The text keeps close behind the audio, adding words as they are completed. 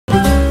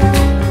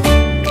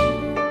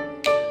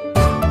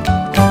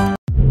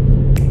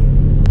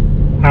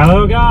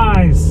Hello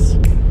guys!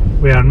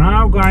 We are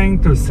now going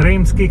to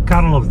Sremski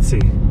Karlovci,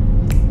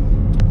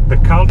 the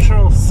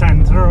cultural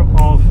center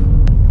of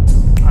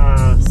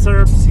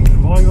Serbs in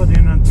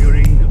Vojvodina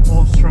during the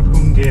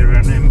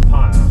Austro-Hungarian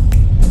Empire.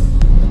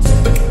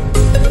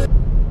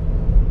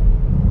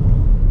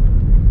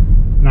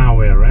 Now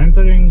we are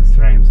entering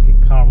Sremski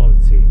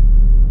Karlovci.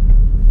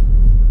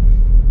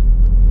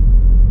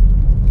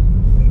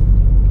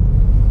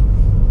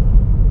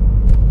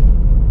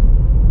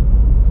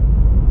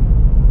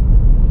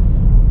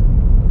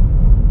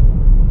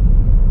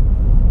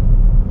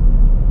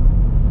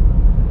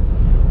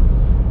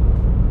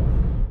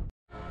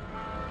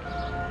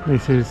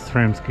 This is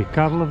Sremski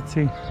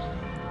Karlovci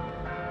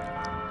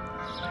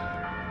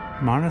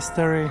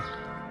monastery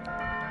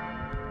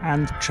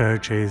and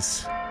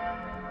churches.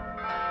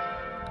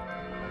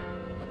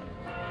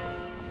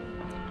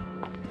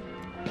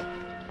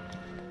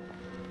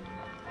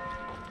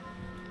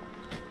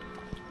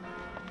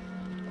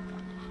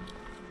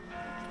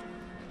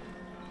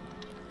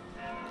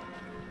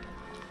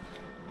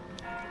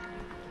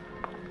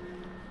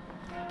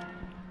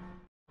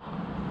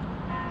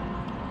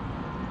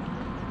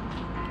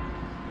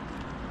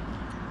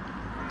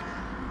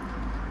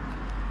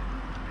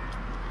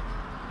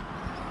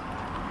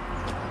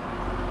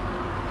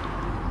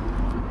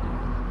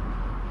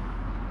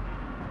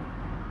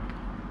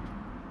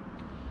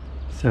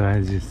 So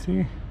as you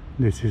see,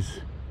 this is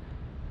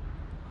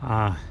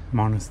a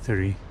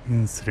monastery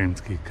in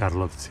Sremski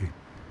Karlovci.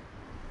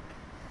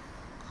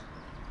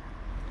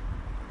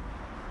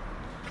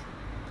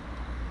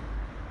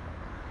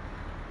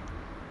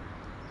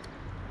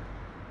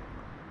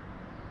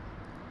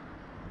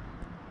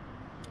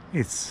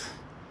 It's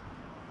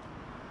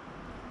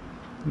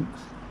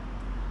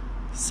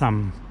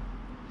some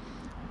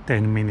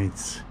 10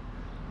 minutes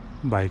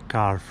by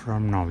car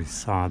from Novi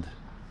Sad.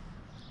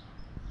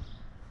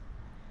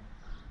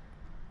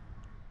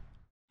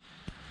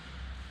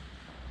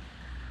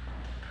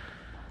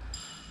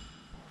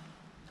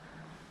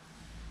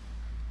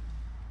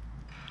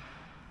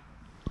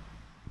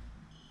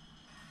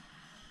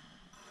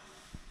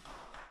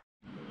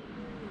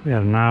 We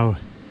are now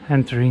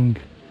entering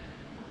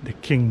the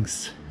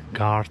King's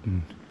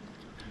Garden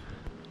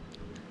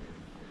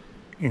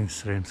in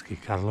Sremski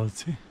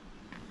Karlovci.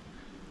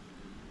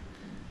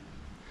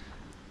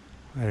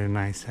 Very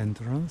nice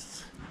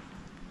entrance.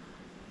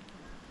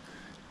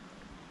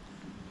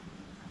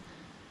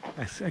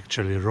 It's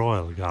actually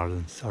Royal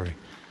Garden, sorry.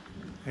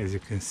 As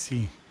you can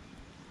see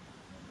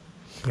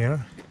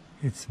here,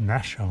 it's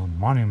National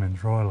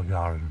Monument Royal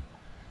Garden.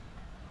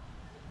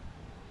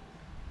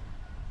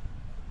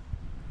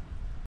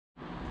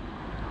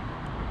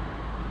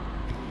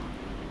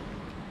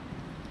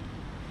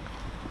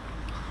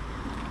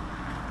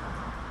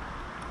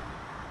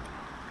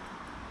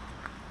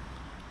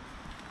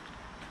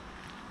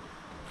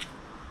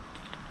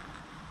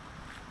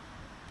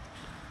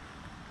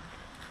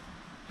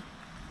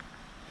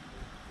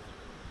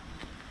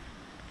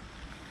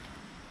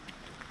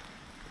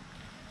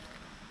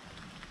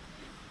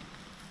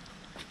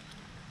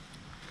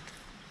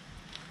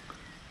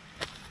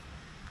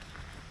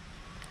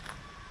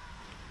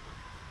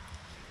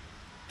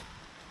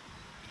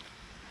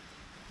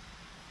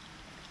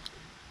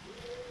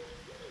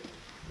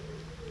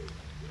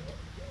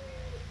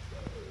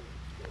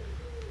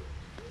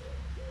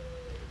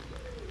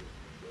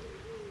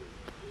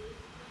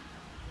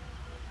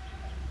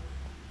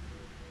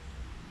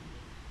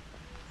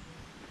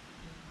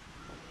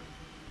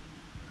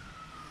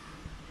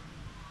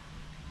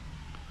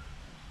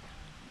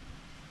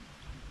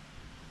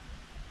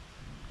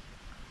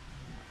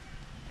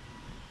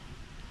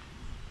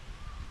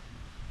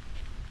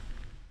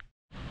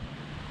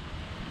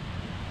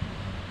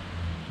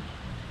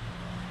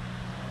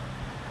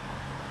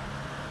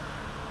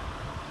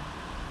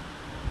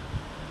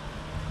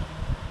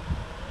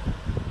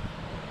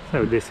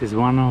 So this is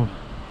one of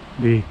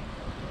the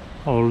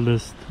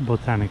oldest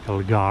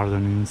botanical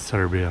gardens in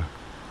Serbia.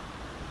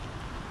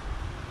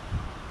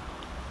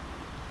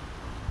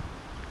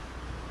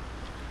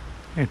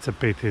 It's a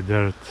pity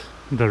that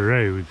the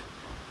road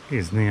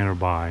is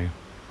nearby.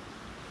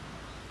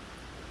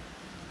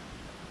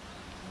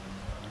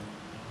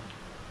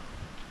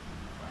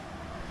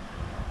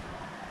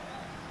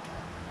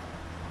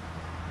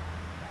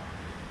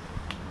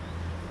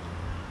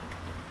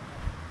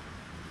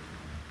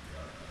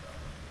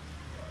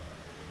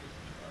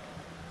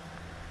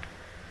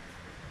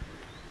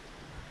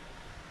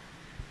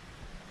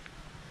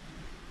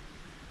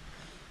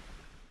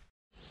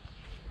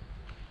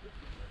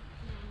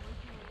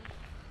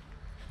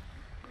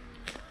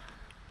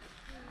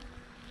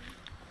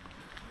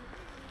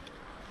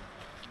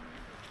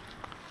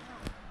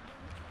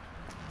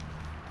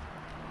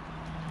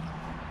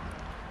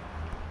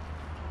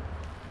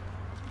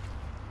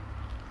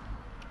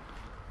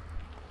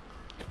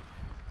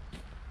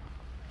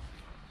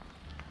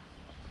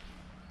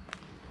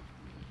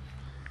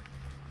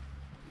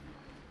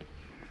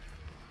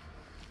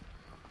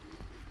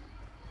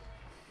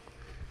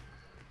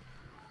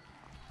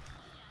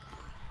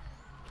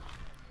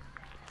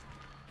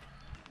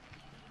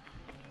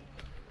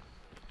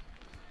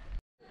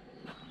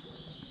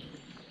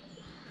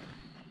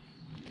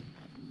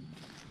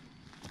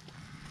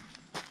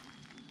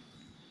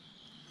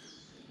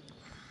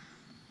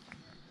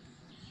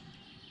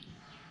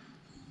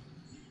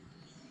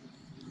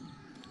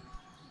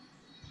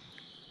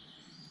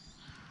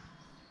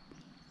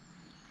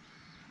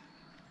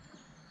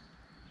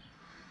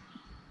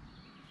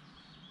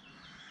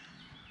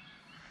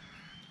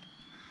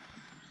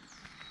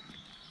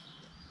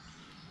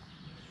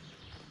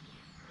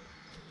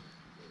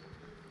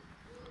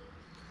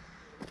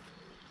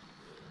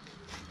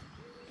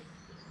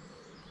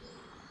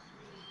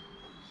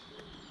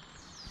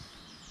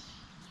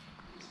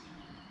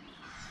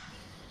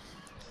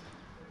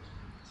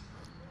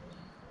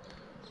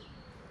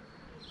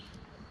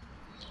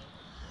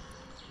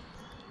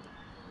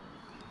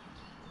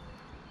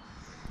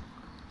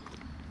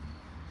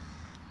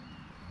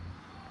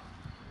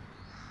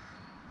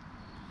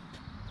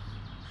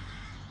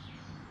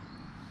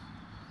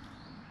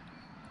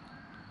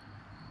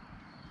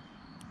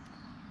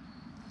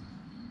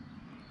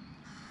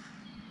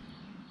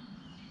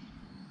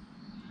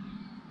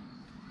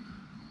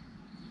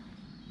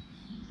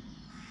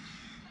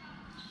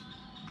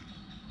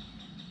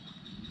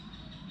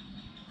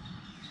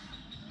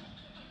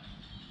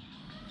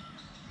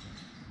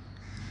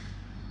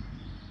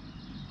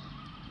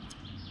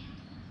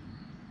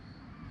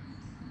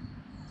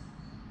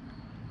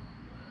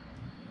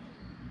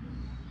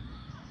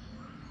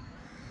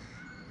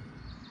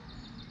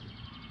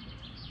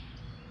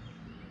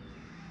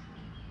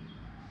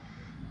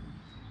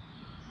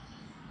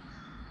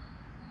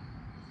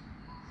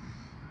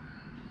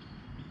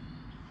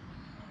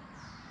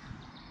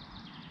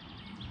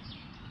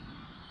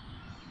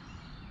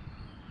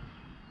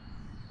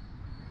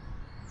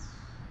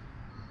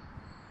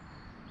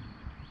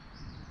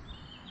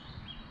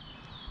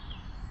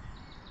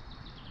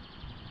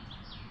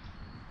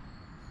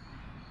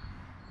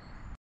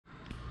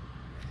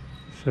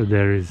 So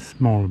there is a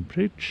small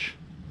bridge.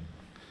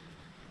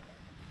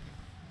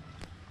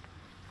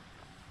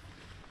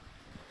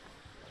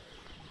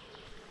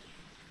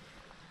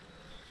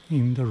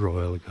 In the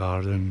royal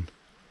garden.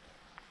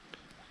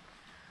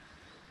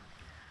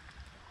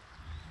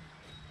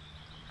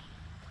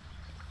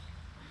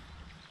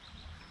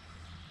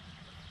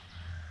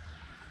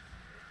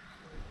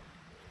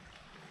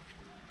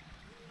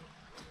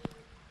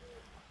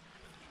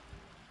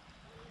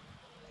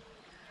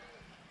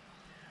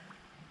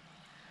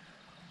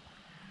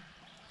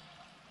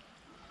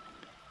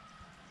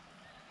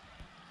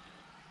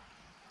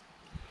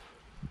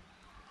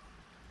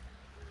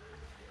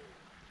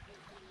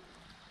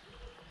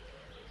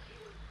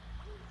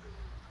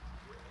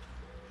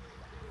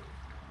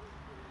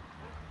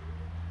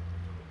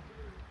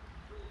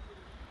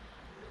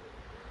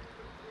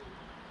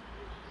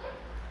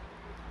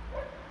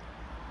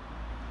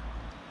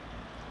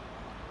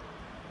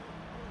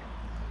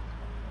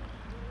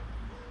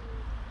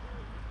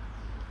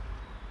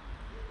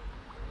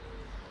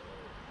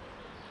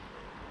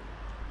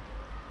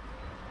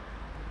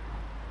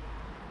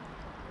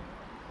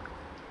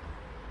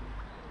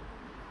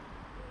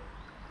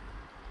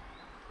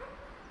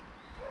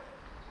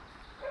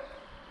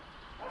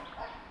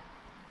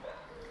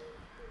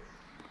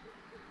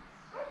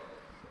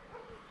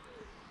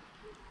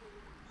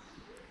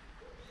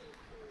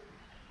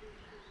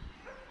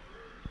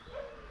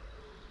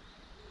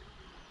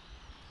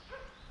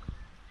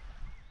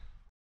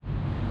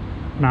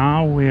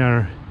 Now we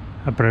are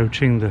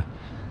approaching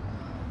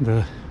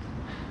the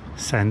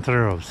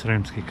center of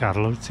Sremski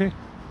Karlovci.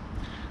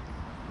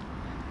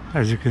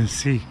 As you can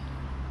see,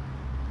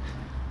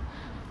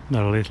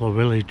 the little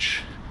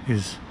village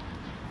is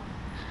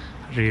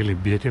really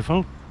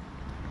beautiful,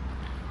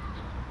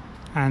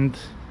 and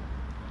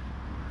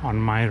on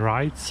my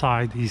right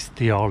side is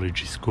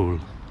theology school.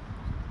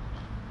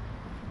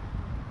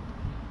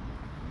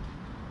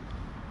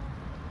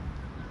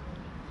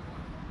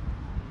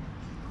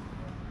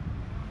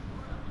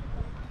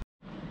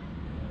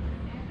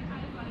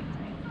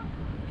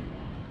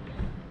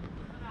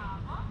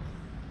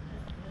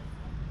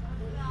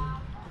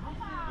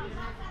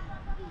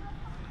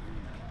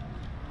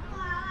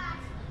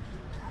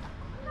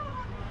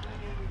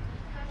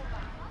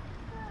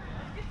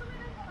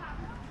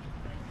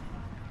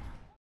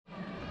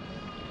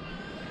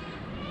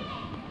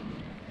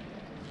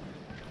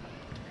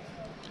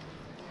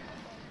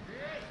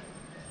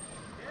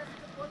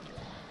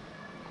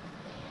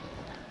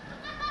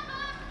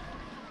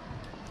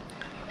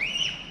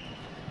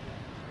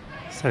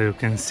 So you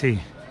can see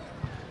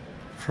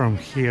from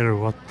here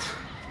what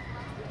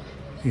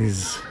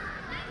is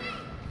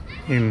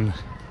in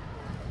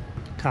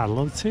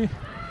Karlovci: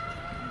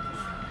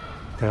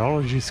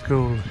 theology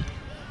school,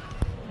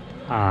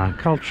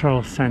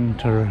 cultural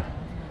center,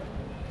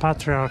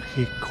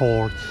 patriarchy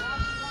court,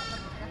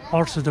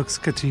 Orthodox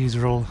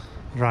cathedral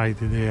right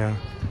there,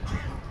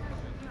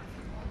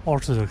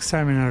 Orthodox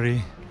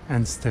seminary,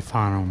 and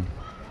Stefanum.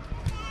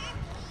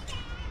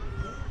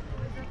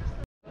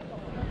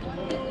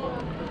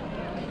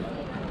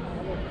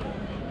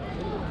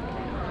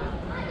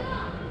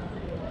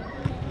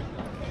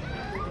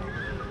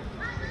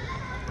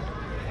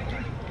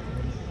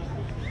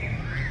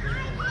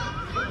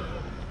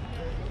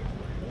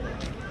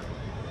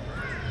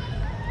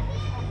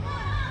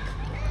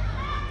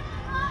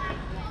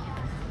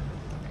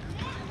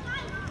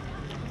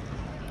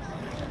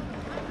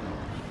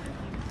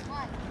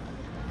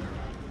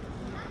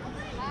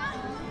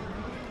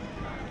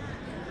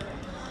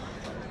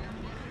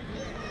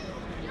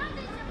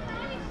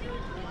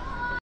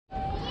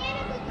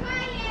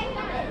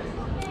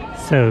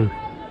 So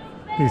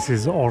this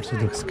is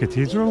Orthodox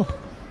Cathedral,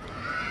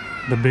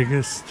 the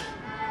biggest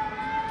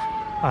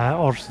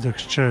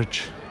Orthodox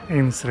church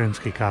in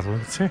Sremski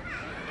Karlovci.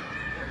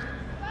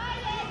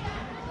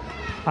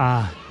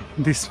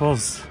 This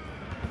was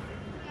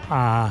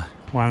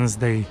once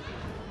the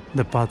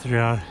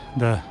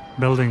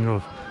building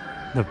of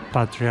the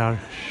Patriarch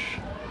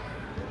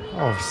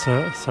of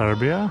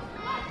Serbia,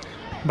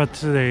 but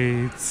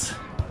today it's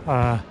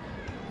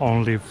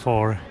only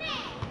for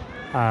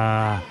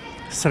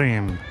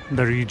Srem,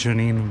 the region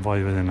in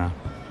Vojvodina.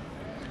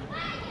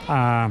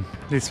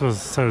 This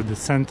was the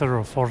center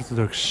of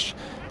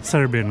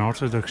Serbian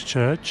Orthodox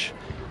Church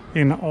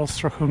in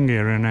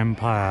Austro-Hungarian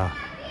Empire,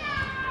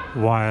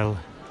 while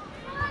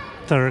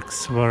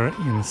Turks were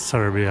in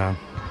Serbia,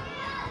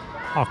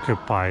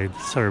 occupied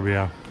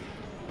Serbia.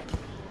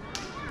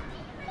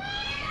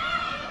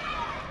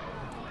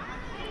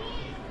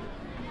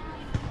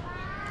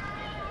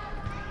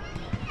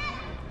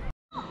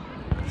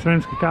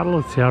 Sremski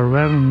Karlovci are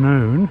well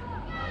known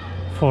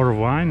for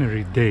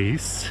winery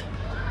days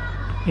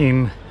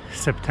in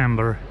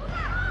September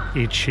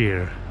each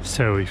year.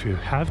 So if you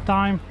have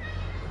time,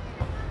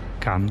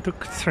 come to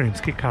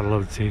Sremski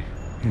Karlovci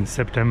in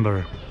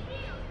September.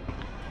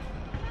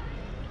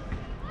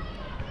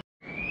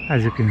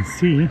 As you can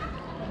see,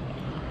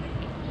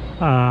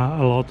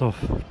 a lot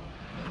of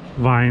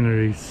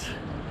wineries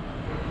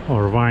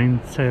or wine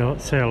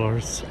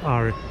cellars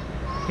are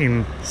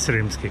in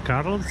Sremski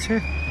Karlovci.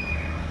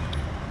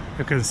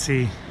 You can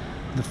see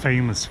the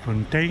famous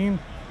fountain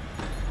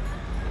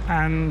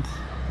and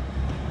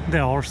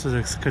the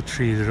Orthodox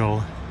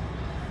Cathedral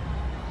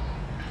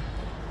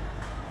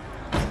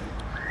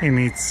in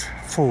its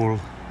full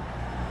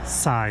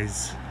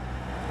size.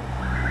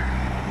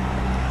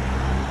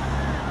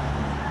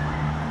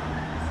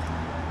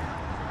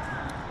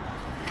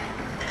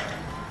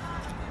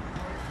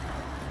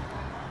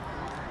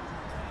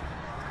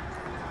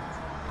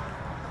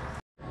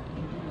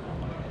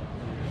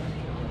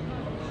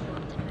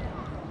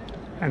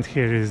 And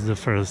here is the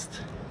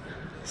first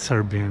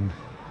Serbian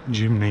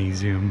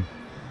gymnasium.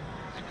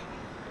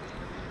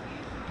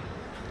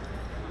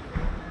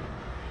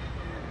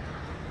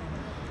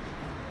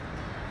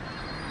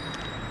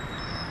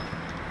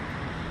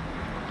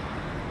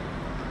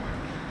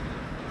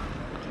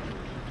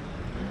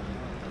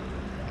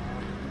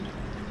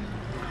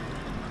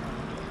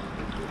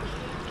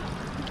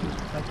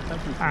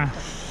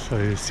 So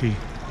you see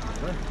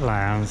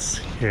lions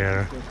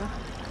here.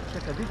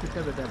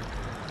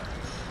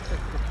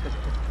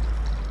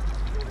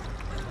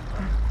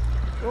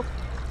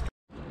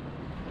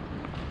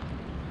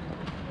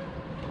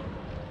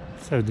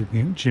 So the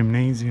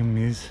gymnasium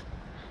is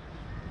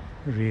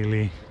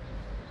really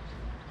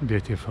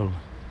beautiful.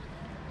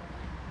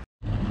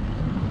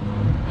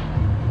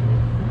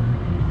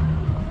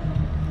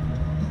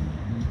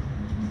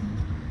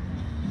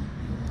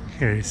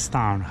 Here is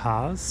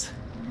townhouse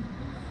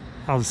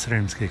of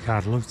Sremski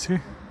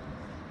Karlovci,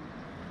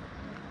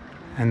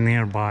 and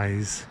nearby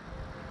is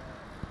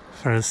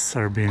first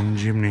Serbian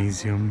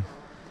gymnasium.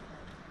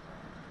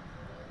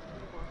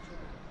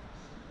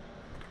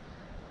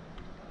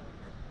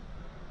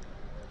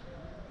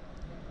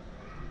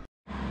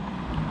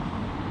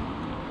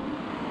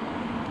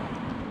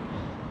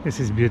 This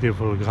is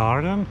beautiful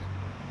garden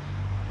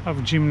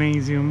of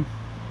gymnasium.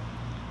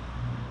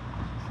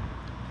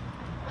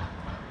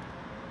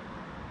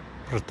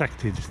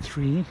 Protected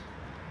tree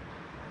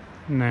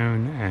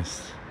known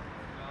as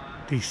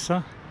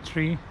Tisa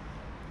tree.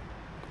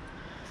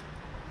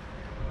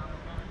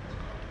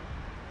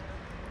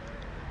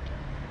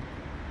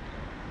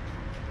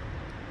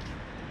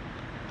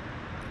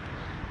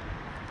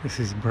 This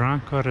is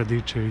Branko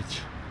Radičević,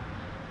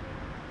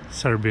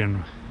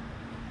 Serbian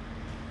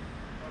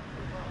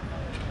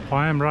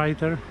poem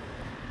writer.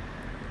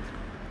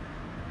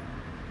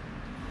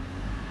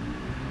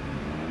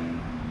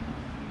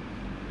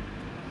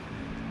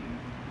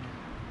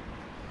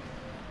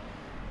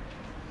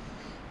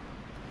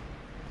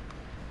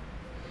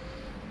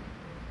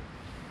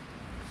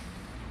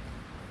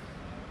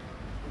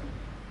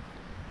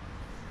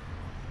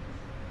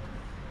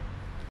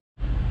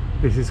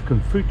 This is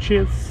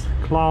Confucius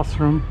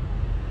classroom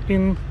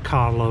in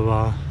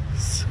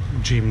Karlova's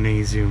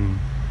gymnasium.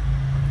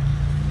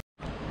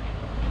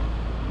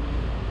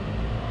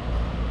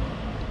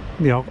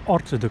 The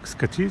Orthodox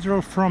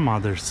Cathedral from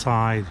other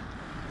side.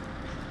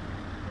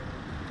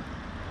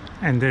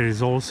 And there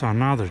is also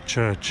another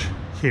church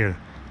here.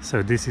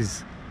 So this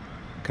is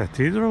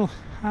cathedral,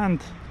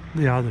 and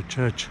the other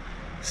church,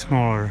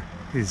 smaller,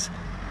 is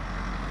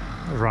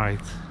right.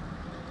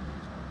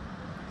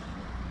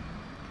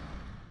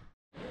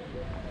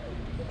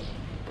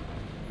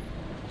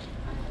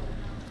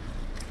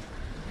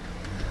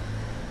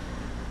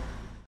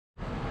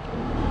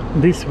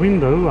 This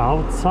window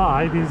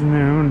outside is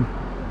known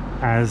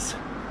as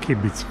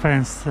Kibitz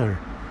Fenster.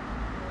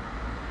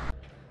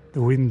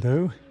 The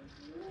window,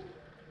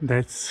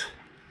 that's,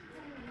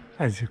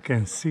 as you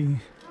can see,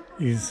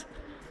 is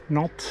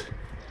not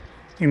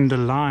in the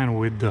line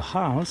with the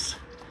house,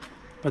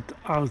 but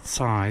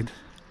outside.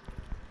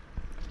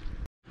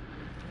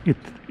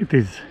 It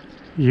is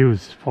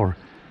used for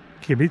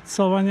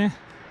kibitzovanje,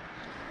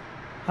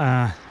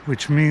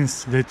 which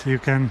means that you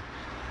can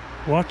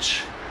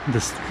watch the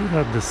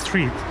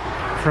street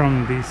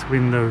from these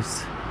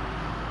windows.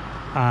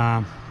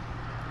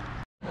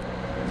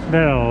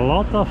 There are a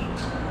lot of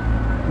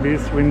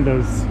these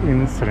windows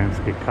in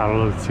Sremski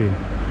Karlovci.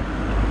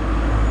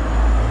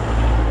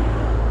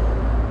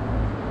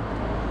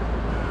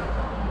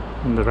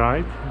 On the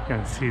right you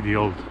can see the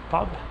old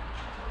pub,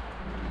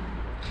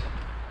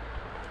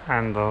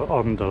 and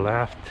on the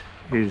left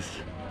is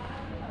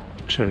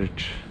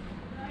church.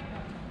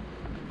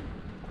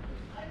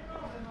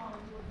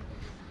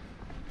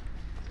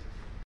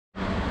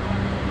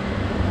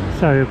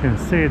 So you can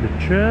see the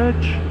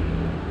church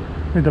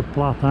with the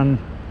platan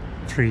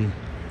tree.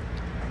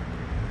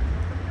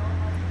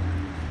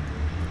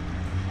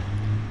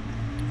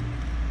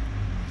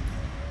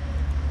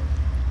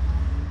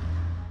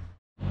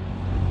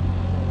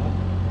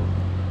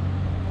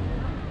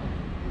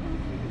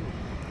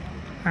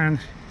 And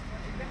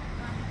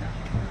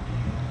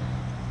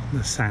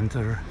the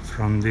center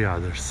from the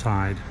other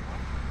side.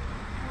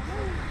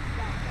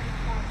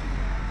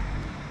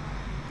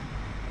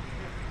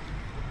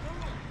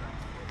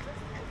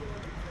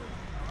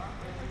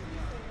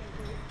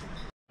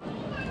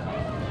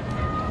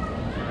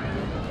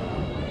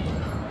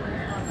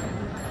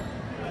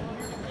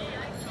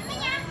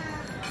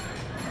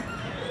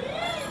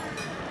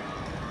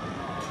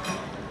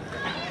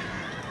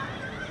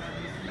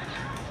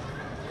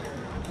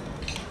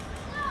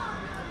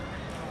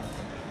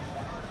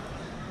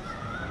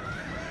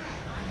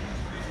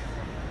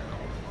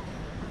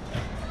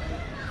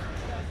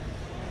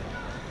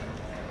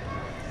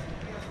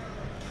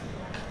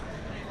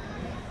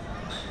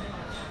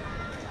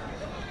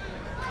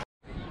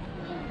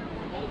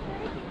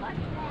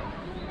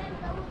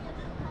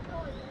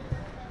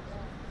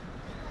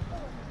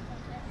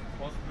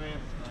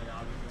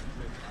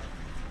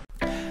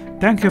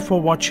 Thank you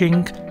for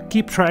watching.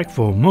 Keep track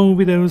for more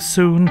videos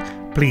soon.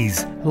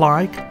 Please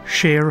like,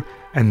 share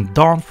and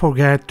don't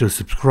forget to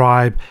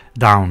subscribe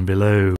down below.